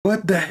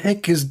What the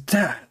heck is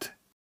that?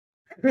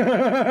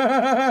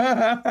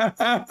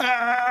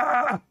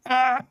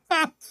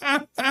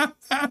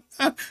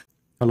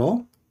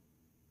 Hello?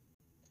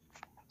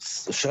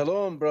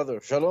 Shalom,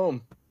 brother.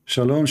 Shalom.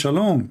 Shalom,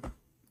 shalom.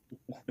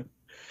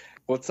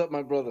 What's up,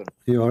 my brother?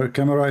 Your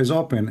camera is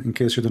open, in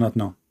case you do not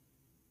know.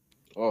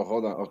 Oh,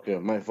 hold on. Okay,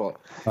 my fault.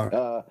 All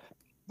right.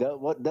 That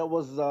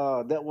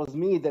was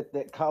me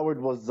that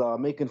coward was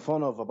making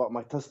fun of about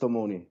my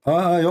testimony. You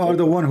are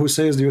the one who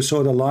says you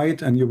saw the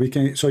light and you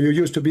became, so you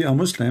used to be a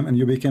Muslim and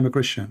you became a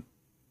Christian.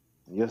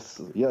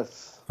 Yes,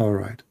 yes. All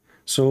right.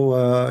 So,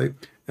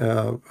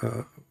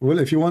 well,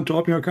 if you want to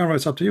open your camera,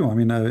 it's up to you. I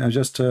mean, I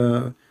just,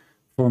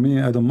 for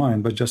me, I don't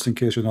mind, but just in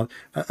case you're not,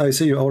 I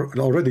see you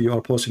already you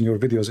are posting your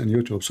videos in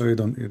YouTube, so you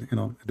don't, you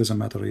know, it doesn't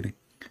matter really.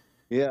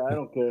 Yeah, I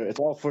don't care. It's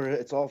all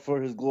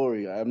for His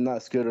glory. I'm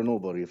not scared of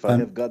nobody. If I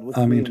have God with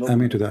me,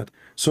 I'm into that.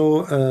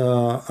 So,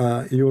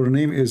 your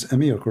name is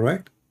Amir,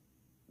 correct?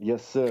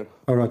 Yes, sir.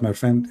 All right, my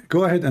friend.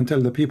 Go ahead and tell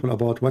the people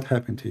about what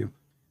happened to you.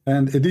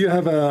 And do you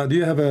have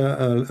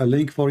a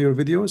link for your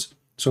videos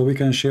so we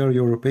can share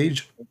your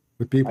page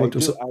with people?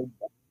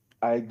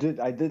 I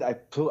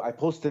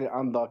posted it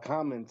on the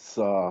comments,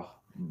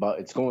 but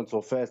it's going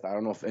so fast. I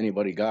don't know if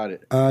anybody got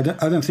it. I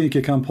don't think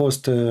you can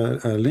post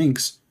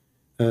links.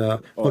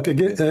 Okay,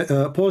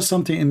 post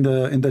something in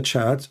the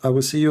chat. I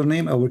will see your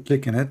name. I will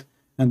click in it,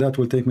 and that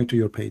will take me to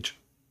your page.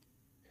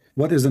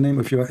 What is the name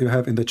if you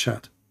have in the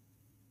chat?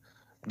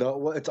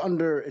 It's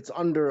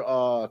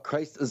under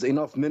Christ is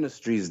Enough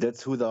Ministries.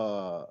 That's who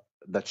the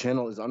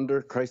channel is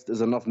under. Christ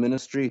is Enough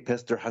Ministry.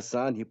 Pastor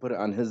Hassan, he put it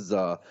on his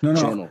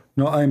channel.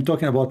 No, I'm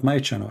talking about my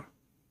channel.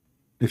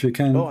 If you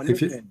can,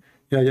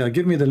 yeah,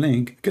 give me the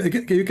link.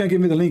 You can give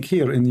me the link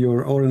here in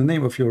your, or the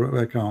name of your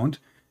account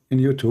in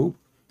YouTube,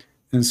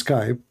 in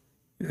Skype,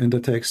 in the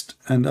text,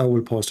 and I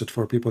will post it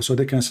for people so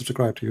they can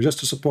subscribe to you, just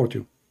to support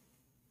you.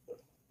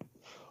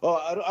 Oh,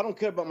 I don't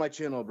care about my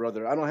channel,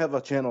 brother. I don't have a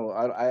channel.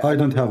 I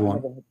don't have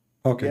one.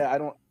 Okay. Yeah, I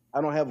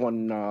don't have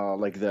one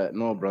like that.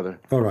 No,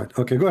 brother. All right.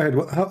 Okay, go ahead.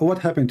 What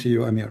happened to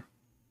you, Amir?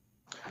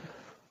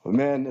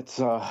 Man, it's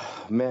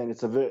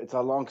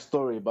a long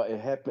story, but it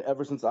happened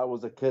ever since I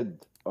was a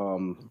kid.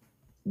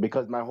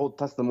 Because my whole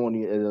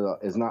testimony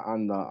is not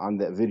on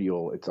that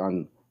video. It's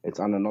on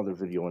another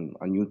video on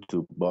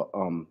YouTube. But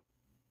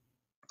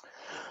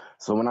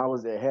so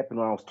it happened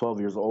when I was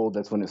 12 years old.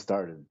 That's when it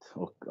started.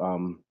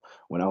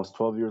 When I was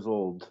 12 years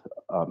old,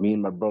 me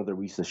and my brother,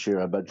 we used to share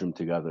a bedroom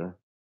together.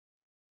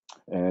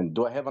 And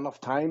do I have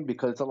enough time?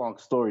 Because it's a long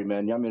story,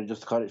 man. You want me to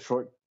just cut it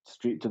short,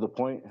 straight to the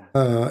point?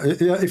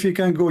 Yeah, if you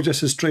can go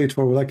just straight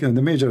for like the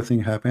major thing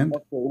happened.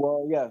 Okay,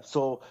 well, yeah.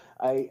 So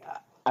I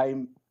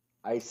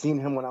seen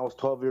him when I was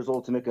 12 years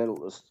old, to make a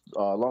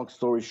long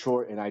story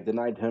short, and I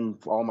denied him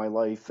for all my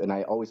life, and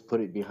I always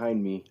put it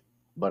behind me.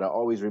 But I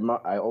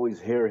always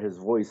hear his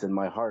voice in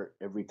my heart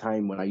every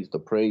time when I used to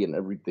pray and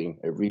everything,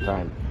 every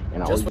time.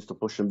 And I always used to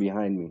push him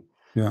behind me.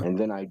 Yeah. And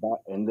then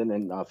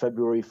in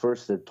February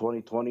 1st of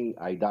 2020,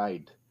 I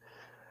died.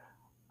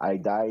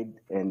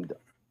 And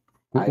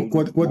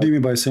what do you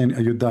mean by saying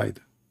you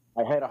died?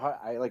 I had a heart.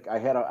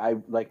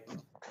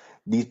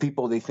 These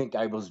people, they think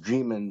I was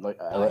dreaming. Like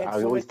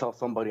I always tell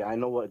somebody, I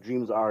know what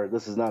dreams are.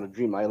 This is not a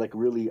dream.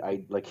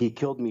 He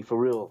killed me for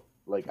real.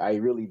 Like I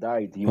really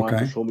died. He wanted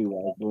to show me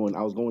what I was doing.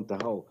 I was going to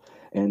hell,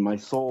 and my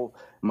soul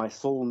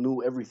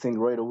knew everything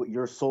right away.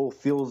 Your soul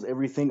feels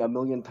everything a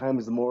million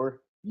times more.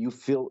 You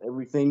feel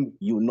everything.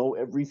 You know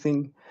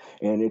everything,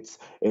 and it's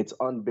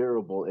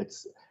unbearable.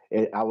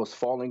 I was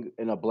falling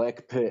in a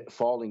black pit,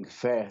 falling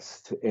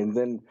fast, and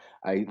then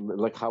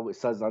like how it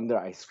says under,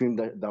 I screamed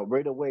that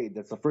right away.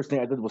 That's the first thing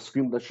I did, was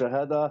scream the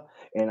Shahada,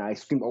 and I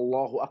screamed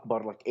Allahu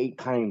Akbar like 8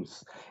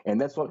 times, and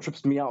that's what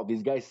trips me out.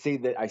 These guys say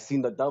that I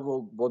seen the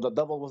devil. Well, the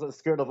devil wasn't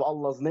scared of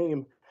Allah's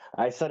name.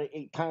 I said it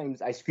 8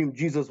 times. I screamed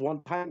Jesus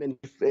 1 time, and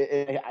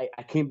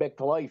I came back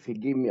to life. He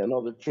gave me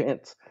another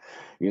chance.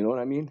 You know what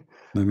I mean?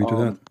 Let me do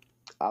that.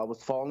 I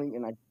was falling,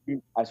 and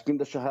I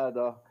screamed the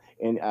Shahada.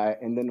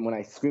 And then when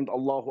I screamed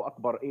Allahu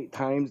Akbar 8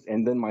 times,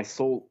 and then my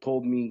soul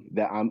told me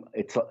that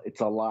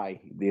it's a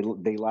lie. They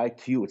lied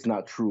to you. It's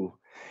not true,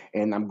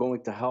 and I'm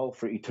going to hell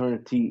for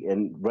eternity.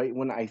 And right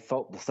when I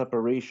felt the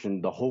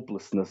separation, the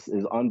hopelessness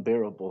is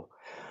unbearable.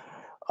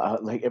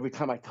 Like every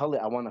time I tell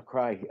it, I want to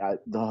cry.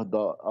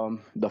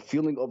 The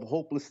feeling of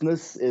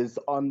hopelessness is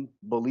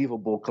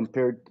unbelievable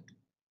compared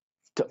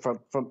to,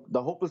 from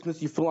the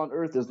hopelessness you feel on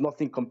earth is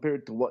nothing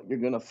compared to what you're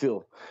gonna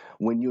feel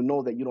when you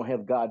know that you don't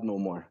have God no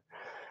more.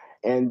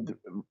 And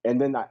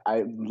then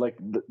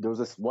there was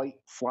this white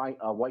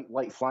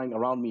light flying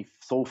around me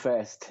so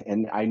fast,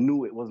 and I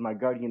knew it was my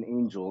guardian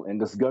angel.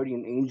 And this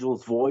guardian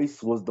angel's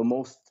voice was the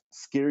most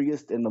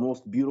scariest and the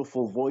most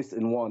beautiful voice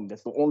in one.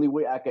 That's the only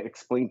way I can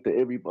explain to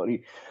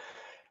everybody.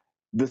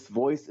 This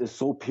voice is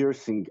so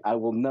piercing. I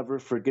will never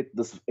forget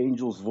this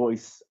angel's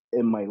voice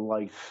in my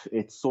life.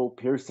 It's so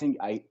piercing.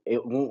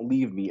 It won't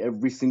leave me.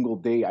 Every single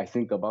day I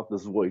think about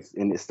this voice,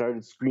 and it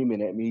started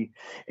screaming at me,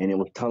 and it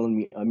was telling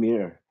me,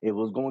 Amir. It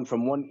was going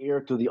from one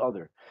ear to the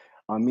other.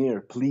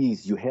 Amir,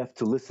 please, you have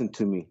to listen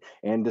to me.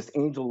 And this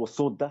angel was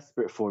so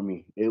desperate for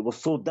me. It was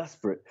so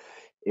desperate.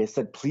 It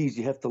said, please,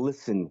 you have to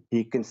listen.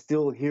 He can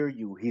still hear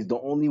you. He's the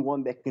only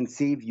one that can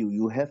save you.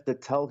 You have to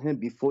tell him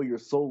before your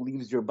soul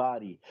leaves your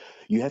body.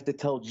 You have to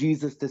tell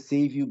Jesus to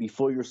save you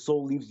before your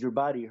soul leaves your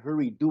body.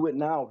 Hurry, do it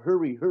now.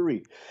 Hurry,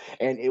 hurry.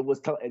 And it was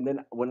and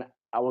then when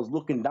I was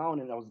looking down,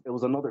 and it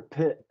was another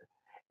pit.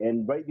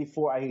 And right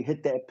before I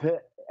hit that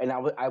pit, and I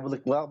was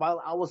like, well,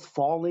 while I was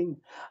falling,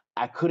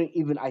 I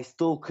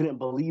still couldn't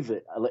believe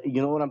it.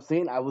 You know what I'm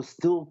saying? I was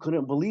still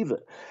couldn't believe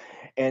it.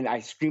 And I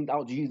screamed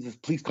out, Jesus,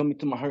 please come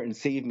into my heart and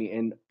save me.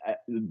 And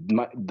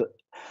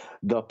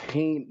the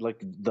pain,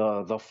 like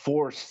the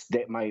force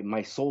that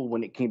my soul,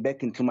 when it came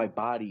back into my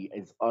body,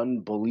 is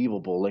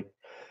unbelievable. Like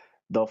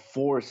the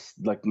force,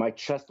 like my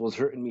chest was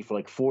hurting me for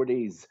like 4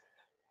 days.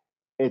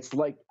 It's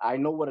like, I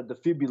know what a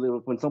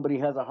defibrillator, when somebody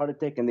has a heart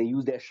attack and they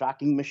use that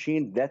shocking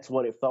machine, that's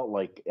what it felt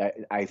like.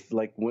 I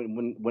like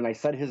when I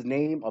said his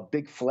name, a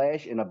big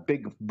flash and a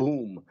big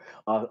boom,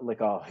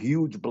 like a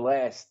huge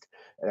blast.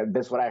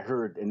 That's what I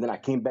heard, and then I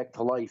came back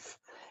to life,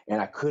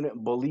 and I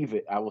couldn't believe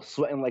it. I was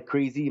sweating like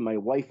crazy. My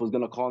wife was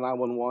gonna call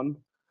 911,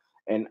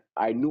 and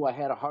I knew I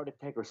had a heart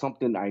attack or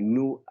something. I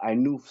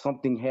knew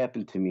something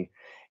happened to me.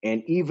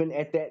 And even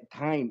at that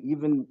time,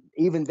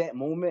 even that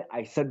moment,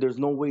 I said, there's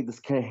no way this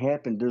can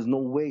happen. There's no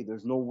way.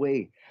 There's no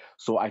way.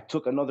 So I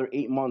took another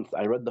 8 months.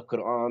 I read the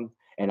Quran,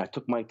 and I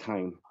took my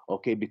time,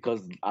 okay,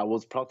 because I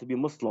was proud to be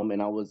Muslim,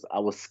 and I was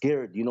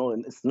scared. You know,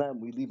 in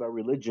Islam, we leave our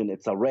religion.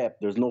 It's a wrap.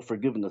 There's no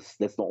forgiveness.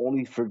 That's the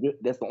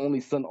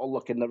only sin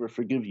Allah can never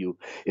forgive you,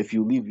 if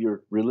you leave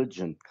your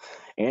religion.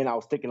 And I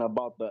was thinking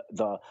about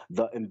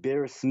the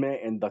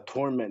embarrassment and the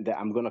torment that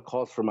I'm gonna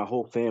cause for my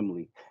whole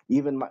family.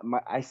 Even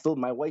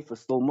my wife is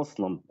still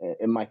Muslim,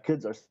 and my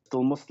kids are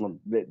still Muslim.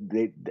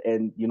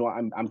 And you know,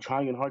 I'm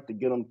trying hard to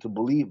get them to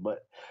believe, but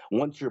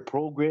once you're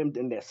programmed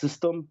in that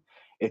system,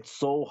 it's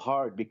so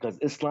hard, because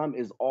Islam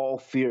is all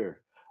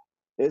fear.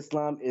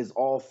 Islam is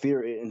all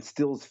fear. It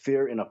instills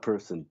fear in a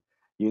person.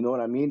 You know what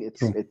I mean?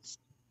 True.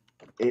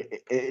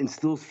 It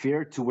instills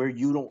fear to where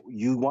you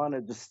want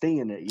to just stay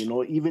in it. You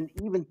know, even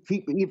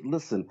people. Even,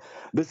 listen,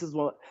 this is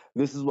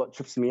what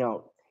trips me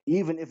out.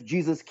 Even if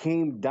Jesus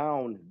came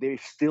down, they're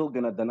still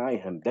gonna deny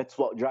him. That's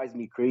what drives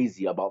me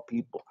crazy about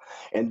people.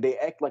 And they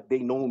act like they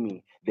know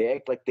me. They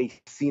act like they've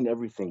seen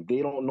everything.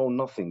 They don't know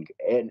nothing.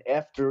 And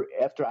after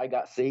I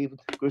got saved,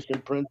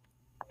 Christian Prince,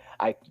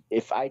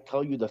 if I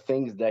tell you the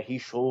things that he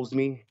shows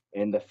me,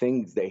 and the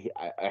things that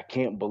I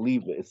can't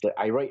believe it. It's like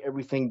I write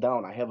everything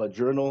down. I have a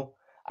journal.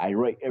 I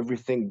write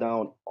everything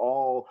down,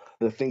 all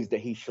the things that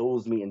he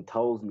shows me and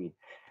tells me.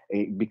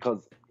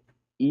 Because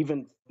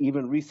even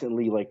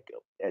recently, like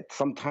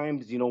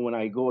sometimes, you know, when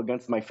I go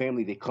against my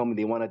family, they come and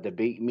they want to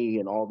debate me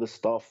and all this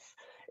stuff.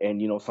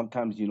 And you know,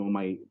 sometimes, you know,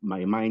 my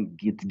mind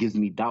gives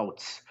me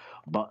doubts.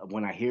 But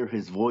when I hear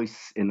his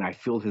voice and I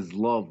feel his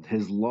love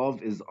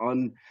is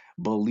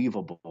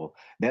unbelievable.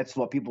 That's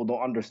what people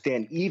don't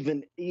understand.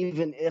 Even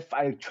if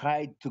I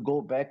tried to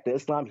go back to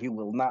Islam, he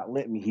will not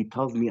let me. He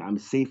tells me I'm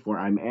safe where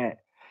I'm at.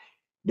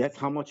 That's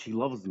how much he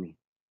loves me.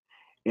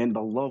 And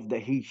the love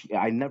that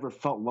I never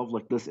felt love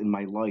like this in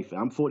my life.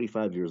 I'm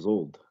 45 years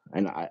old,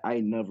 and I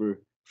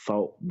never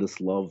felt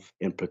this love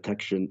and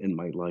protection in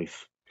my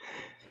life.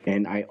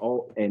 And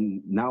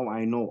now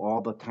I know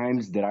all the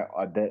times that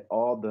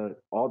all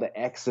the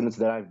accidents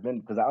that I've been,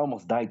 because I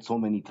almost died so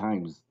many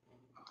times.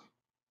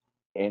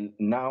 And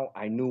now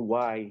I knew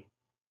why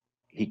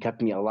he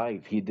kept me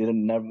alive. He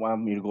didn't never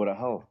want me to go to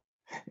hell.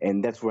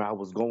 And that's where I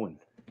was going.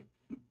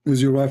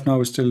 Is your wife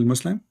now still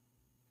Muslim?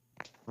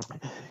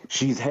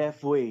 She's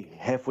halfway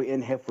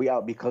in, halfway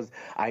out, because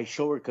I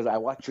show her, because I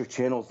watch her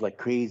channels like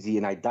crazy,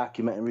 and I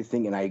document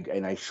everything, and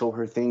I show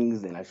her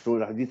things, and I show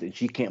her this, and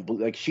she can't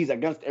believe, like, she's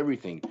against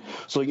everything.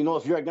 So you know,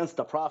 if you're against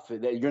the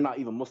prophet, that you're not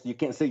even Muslim, you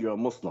can't say you're a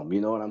Muslim.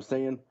 You know what I'm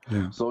saying?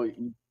 Yeah. So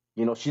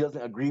you know, she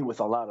doesn't agree with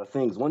a lot of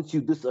things. Once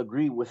you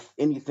disagree with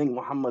anything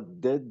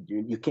Muhammad did,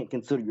 you can't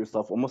consider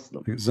yourself a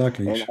Muslim.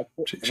 Exactly. And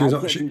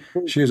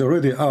She's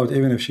already out,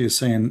 even if she's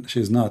saying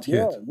she's not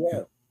yet.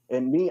 yeah.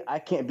 And me, I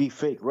can't be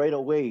fake. Right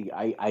away,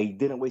 I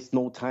didn't waste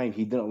no time.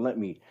 He didn't let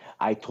me.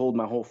 I told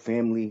my whole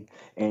family,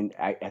 and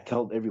I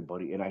told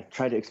everybody, and I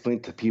try to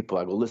explain to people.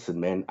 I go, listen,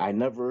 man, I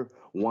never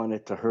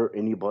wanted to hurt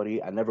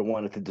anybody. I never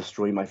wanted to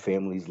destroy my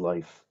family's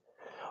life.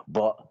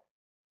 But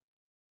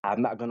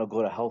I'm not gonna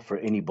go to hell for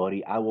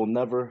anybody. I will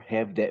never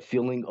have that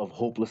feeling of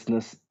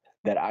hopelessness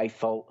that I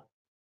felt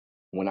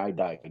when I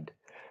died.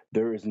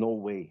 There is no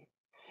way.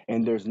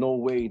 And there's no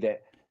way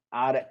that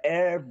out of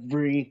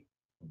every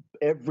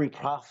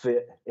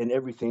prophet and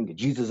everything,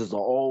 Jesus is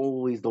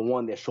always the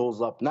one that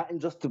shows up, not in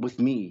just with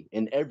me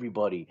and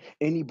everybody.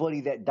 Anybody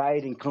that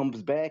died and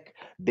comes back,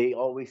 they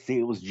always say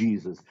it was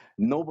Jesus.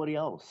 Nobody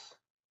else.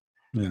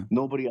 Yeah.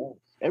 Nobody else.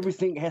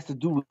 Everything has to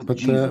do with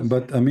Jesus.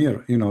 But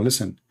Amir, you know,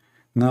 listen.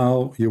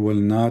 Now you will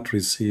not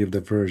receive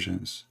the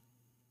versions.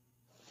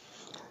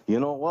 You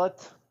know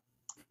what?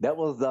 That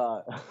was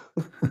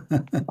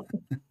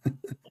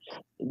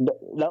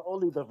Not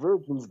only the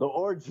virgins, the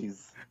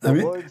orgies. I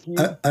mean,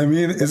 I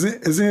mean,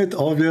 isn't it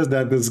obvious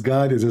that this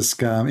God is a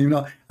scam? You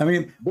know, I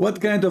mean,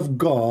 what kind of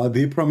God?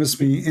 He promised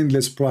me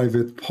endless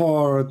private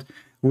part.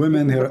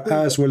 Women, her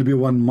ass will be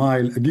 1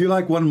 mile. Do you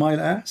like 1 mile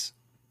ass?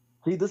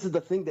 See, this is the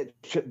thing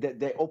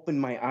that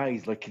opened my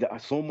eyes like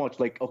so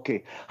much. Like,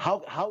 okay,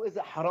 how is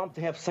it haram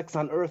to have sex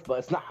on earth, but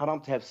it's not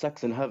haram to have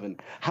sex in heaven?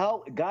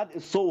 How God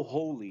is so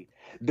holy.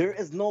 There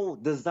is no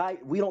desire.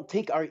 We don't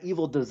take our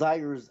evil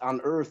desires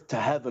on earth to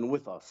heaven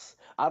with us.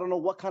 I don't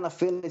know what kind of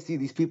fantasy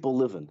these people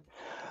live in.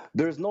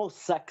 There's no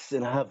sex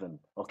in heaven.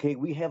 Okay,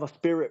 we have a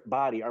spirit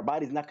body. Our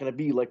body's not going to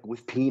be like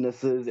with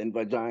penises and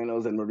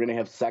vaginas, and we're going to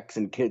have sex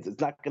and kids.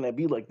 It's not going to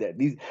be like that.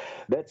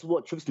 That's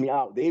what trips me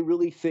out. They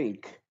really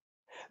think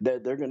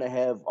that they're gonna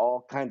have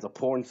all kinds of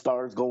porn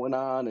stars going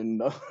on,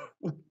 and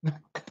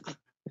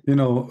you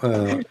know,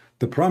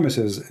 the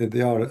promises,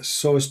 they are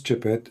so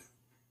stupid.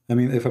 I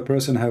mean, if a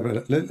person have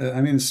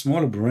I mean,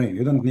 small brain,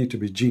 you don't need to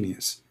be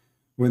genius.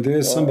 When there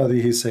is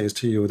somebody, he says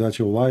to you that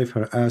your wife,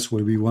 her ass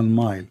will be 1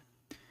 mile.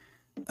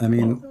 I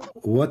mean,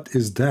 what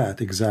is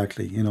that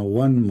exactly? You know,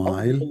 1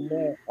 mile.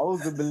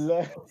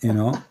 You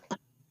know,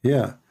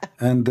 yeah.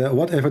 And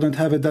what if I don't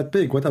have it that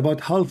big? What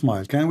about half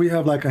mile? Can we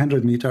have like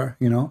 100 meter?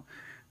 You know,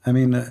 I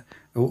mean,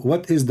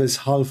 what is this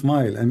half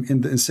mile? And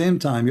in the same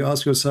time, you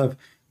ask yourself,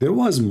 there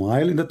was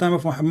mile in the time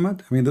of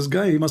Muhammad. I mean, this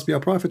guy, he must be a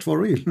prophet for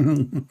real.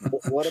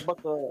 what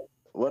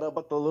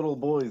about the little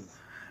boys?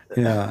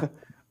 Yeah,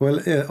 well,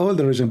 all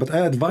the religion. But I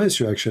advise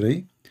you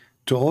actually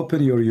to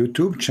open your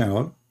YouTube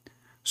channel,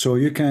 so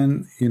you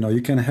can, you know,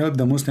 you can help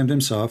the Muslim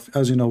themselves.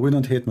 As you know, we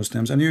don't hate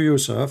Muslims, and you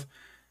yourself,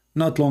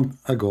 not long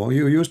ago,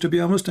 you used to be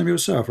a Muslim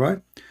yourself,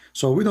 right?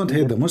 So we don't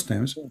hate the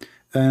Muslims,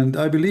 and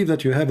I believe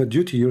that you have a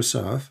duty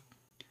yourself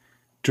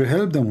to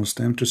help the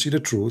Muslim to see the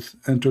truth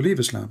and to leave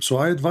Islam. So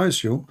I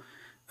advise you,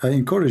 I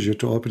encourage you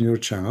to open your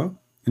channel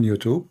in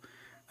YouTube,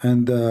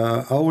 and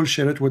I will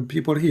share it with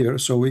people here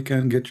so we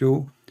can get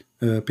you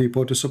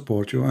people to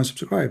support you and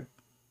subscribe.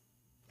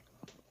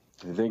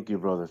 Thank you,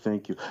 brother.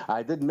 Thank you.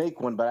 I did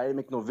make one, but I didn't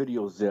make no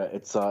videos.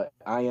 It's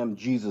I am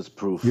Jesus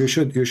proof. You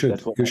should.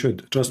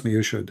 Trust me,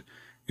 you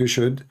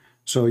should.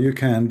 So you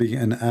can be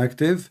an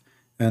active,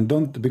 and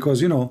don't,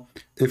 because you know,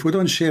 if we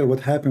don't share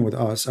what happened with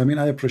us, I mean,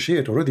 I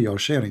appreciate already your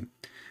sharing,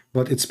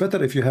 but it's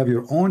better if you have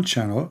your own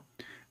channel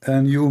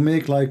and you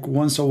make like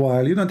once a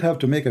while. You don't have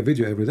to make a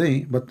video every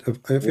day, but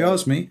if you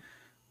ask me,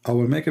 I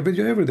will make a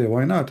video every day.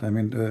 Why not? I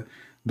mean,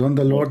 don't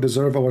the Lord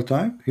deserve our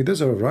time? He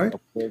deserves, right?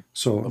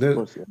 So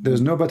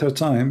there's no better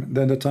time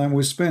than the time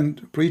we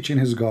spend preaching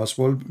his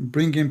gospel,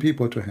 bringing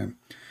people to him.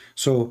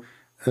 So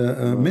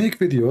make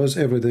videos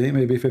every day,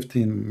 maybe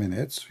 15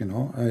 minutes. You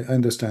know, I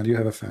understand you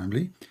have a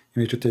family.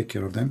 You need to take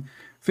care of them.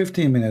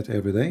 15 minutes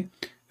every day.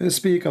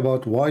 Speak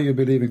about why you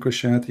believe in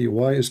Christianity,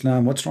 why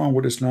Islam, what's wrong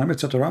with Islam,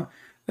 etc.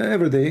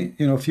 Every day,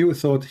 you know, few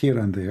thought here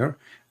and there,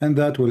 and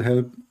that will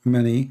help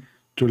many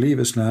to leave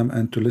Islam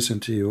and to listen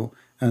to you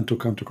and to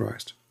come to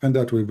Christ. And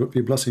that will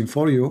be blessing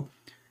for you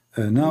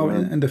now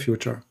and in the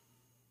future.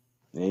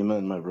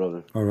 Amen, my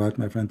brother. All right,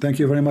 my friend. Thank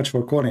you very much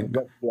for calling.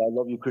 I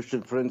love you,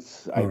 Christian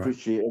Prince. I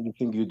appreciate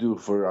everything you do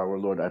for our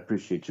Lord. I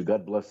appreciate you.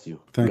 God bless you.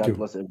 Thank you. God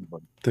bless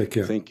everybody. Take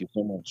care. Thank you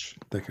so much.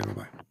 Take care.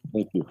 Bye-bye.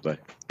 Thank you. Bye.